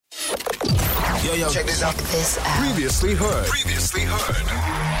Yo. Check this out. Previously heard.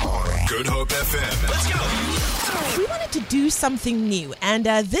 Good Hope FM. Let's go. We wanted to do something new, and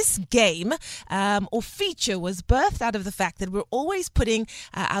this game or feature was birthed out of the fact that we're always putting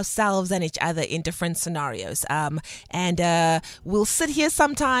ourselves and each other in different scenarios. And we'll sit here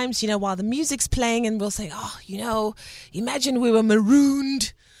sometimes, while the music's playing, and we'll say, imagine we were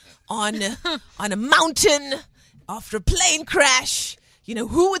marooned on a mountain after a plane crash.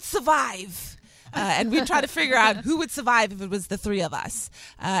 Who would survive? And we try to figure out who would survive if it was the three of us.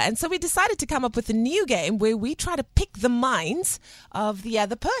 And so we decided to come up with a new game where we try to pick the minds of the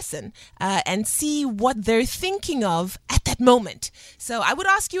other person and see what they're thinking of at that moment. So I would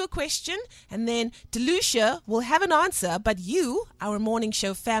ask you a question, and then Delucia will have an answer, but you, our morning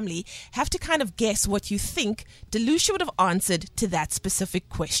show family, have to kind of guess what you think Delucia would have answered to that specific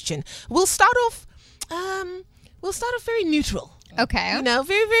question. We'll start off very neutral. Okay. Very,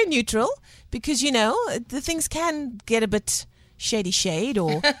 very neutral, because, the things can get a bit shade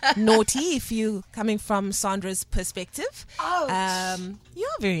or naughty if you're coming from Sandra's perspective.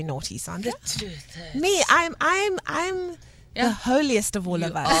 You're very naughty, Sandra. Me, I'm the holiest of all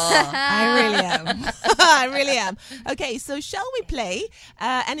of us. I really am. I really am. Okay, so shall we play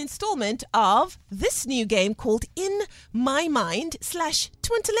an installment of this new game called In My Mind /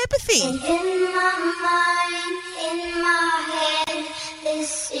 Twin Telepathy? In my mind, in my head,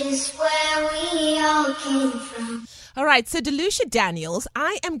 this is where we all came from. All right, so Delucia Daniels,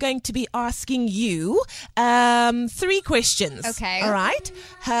 I am going to be asking you 3 questions. Okay. All right?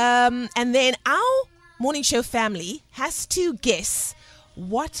 And then our morning show family has to guess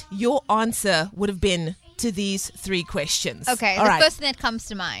what your answer would have been to these 3 questions. Okay, all right. First thing that comes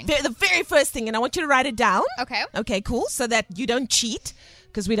to mind. The very first thing, and I want you to write it down. Okay. Okay, cool, so that you don't cheat,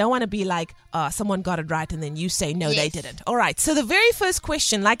 because we don't want to be like, someone got it right, and then you say, no, they didn't. All right, so the very first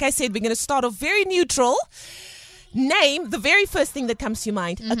question, like I said, we're going to start off very neutral. Name the very first thing that comes to your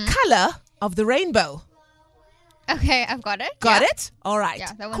mind, a color of the rainbow. Okay, I've got it. Got it? All right.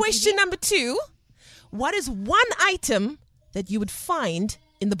 Yeah, that one's Question easy. number 2. What is one item that you would find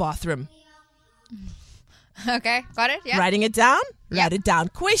in the bathroom? Okay, got it. Yeah. Writing it down? Yeah. Write it down.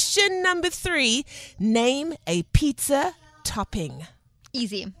 Question number 3. Name a pizza topping.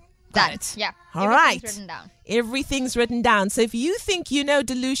 Easy. Got Done. it. Yeah. All right. Everything's written down. Everything's written down. So if you think you know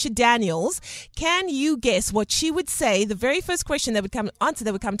Delucia Daniels, can you guess what she would say? The very first question answer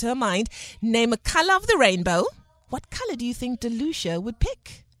that would come to her mind. Name a color of the rainbow. What color do you think Delucia would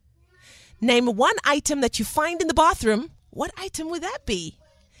pick? Name one item that you find in the bathroom. What item would that be?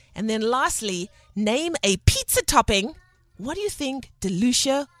 And then lastly, name a pizza topping. What do you think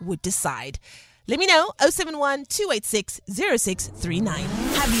Delucia would decide? Let me know, 071-286-0639.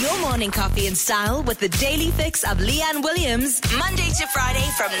 Have your morning coffee in style with the Daily Fix of Leanne Williams, Monday to Friday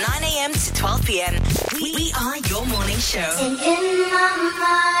from 9 a.m. to 12 p.m. We are your morning show. And in my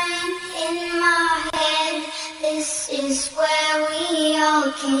mind, in my head, this is where we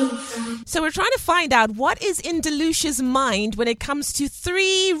all came from. So we're trying to find out what is in Delucia's mind when it comes to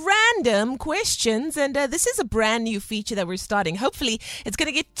 3 random questions. And this is a brand new feature that we're starting. Hopefully, it's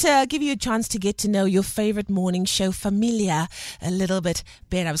going to give you a chance to get to know your favorite morning show familia a little bit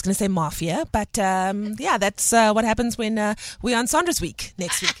better. I was going to say mafia, but that's what happens when we're on Sandra's week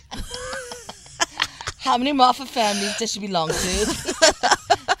next week. How many Martha families does she belong to?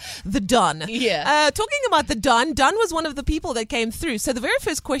 The Don. Yeah. Talking about the Don was one of the people that came through. So the very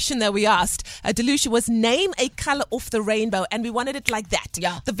first question that we asked Delucia was name a color off the rainbow, and we wanted it like that.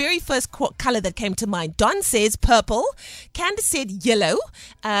 Yeah. The very first color that came to mind. Don says purple. Candace said yellow.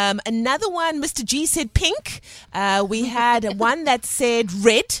 Another one, Mr. G said pink. We had one that said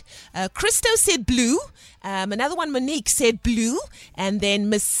red. Christo said blue. Another one, Monique, said blue. And then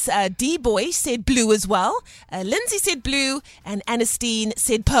Miss D-Boy said blue as well. Lindsay said blue. And Anastine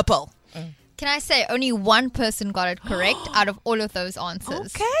said purple. Can I say only one person got it correct out of all of those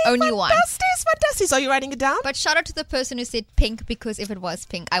answers? Okay. Only one. Fantastic. Are you writing it down? But shout out to the person who said pink, because if it was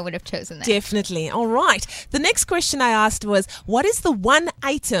pink, I would have chosen that. Definitely. All right. The next question I asked was, what is the one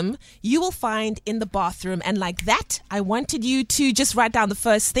item you will find in the bathroom? And like that, I wanted you to just write down the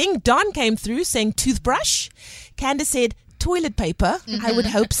first thing. Don came through saying toothbrush. Candace said toilet paper. I would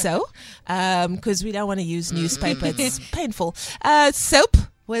hope so, because we don't want to use newspaper. It's painful. Soap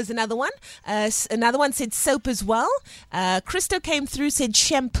was another one. Another one said soap as well. Christo came through, said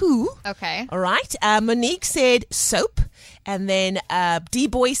shampoo. Okay. All right. Monique said soap. And then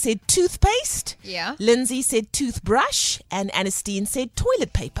D-Boy said toothpaste. Yeah. Lindsay said toothbrush. And Anastine said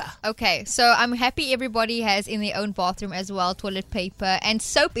toilet paper. Okay, so I'm happy everybody has in their own bathroom as well toilet paper and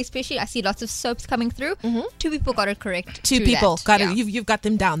soap, especially. I see lots of soaps coming through. 2 people got it correct. Two people got yeah. it. You've got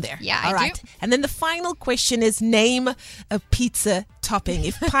them down there. Yeah, All I right. do. And then the final question is name a pizza topping.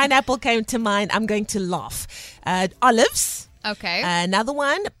 If pineapple came to mind, I'm going to laugh. Olives. Okay. Another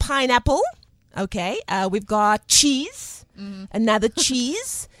one, pineapple. Okay. We've got cheese. Another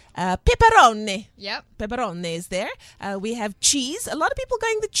cheese. Pepperoni. Yep. Pepperoni is there. We have cheese. A lot of people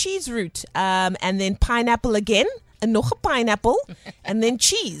going the cheese route. And then pineapple again. And nog a pineapple. And then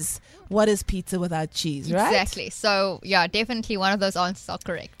cheese. What is pizza without cheese, right? Exactly. So, yeah, definitely one of those answers are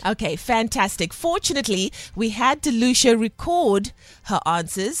correct. Okay, fantastic. Fortunately, we had Delucia record her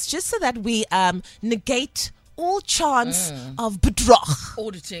answers just so that we negate all chance of bedrog.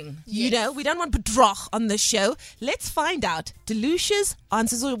 Auditing. You know, we don't want bedrog on the show. Let's find out Delucia's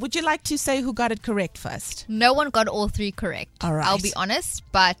answers. Or would you like to say who got it correct first? No one got all 3 correct. All right. I'll be honest,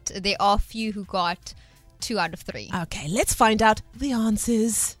 but there are a few who got 2 out of 3. Okay, let's find out the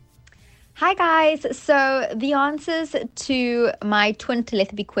answers. Hi guys, so the answers to my twin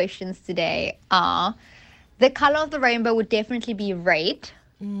telepathy questions today are the color of the rainbow would definitely be red.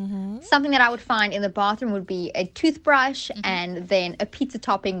 Something that I would find in the bathroom would be a toothbrush, and then a pizza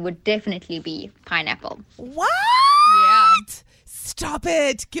topping would definitely be pineapple. What? Yeah. Stop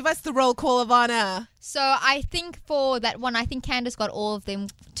it. Give us the roll call, Ivana. So I think for that one, I think Candace got all of them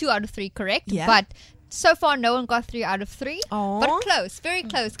 2 out of 3 correct. Yeah. But so far, no one got 3 out of 3. Aw. But close. Very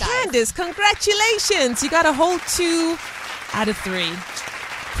close, guys. Candace, congratulations. You got a whole 2 out of 3.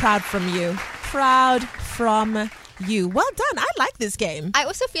 Proud from you. Proud from you. Well done. I like this game. I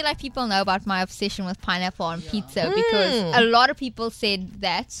also feel like people know about my obsession with pineapple on pizza because a lot of people said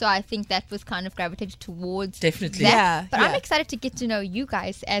that. So I think that was kind of gravitated towards Definitely. that. Yeah, But yeah. I'm excited to get to know you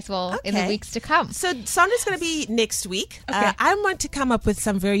guys as well in the Okay. weeks to come. So Sandra's going to be next week. I want to come up with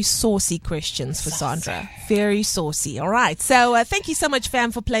some very saucy questions for Sandra. Very saucy. All right. So thank you so much,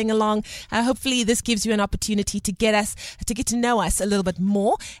 fam, for playing along. Hopefully this gives you an opportunity to get to know us a little bit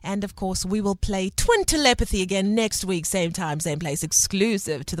more. And of course, we will play Twin Telepathy again next week, same time, same place,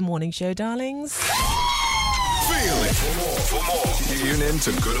 exclusive to the morning show, darlings. Feel it. For more, tune in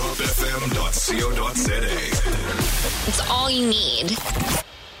to goodhopefm.co.za. It's all you need.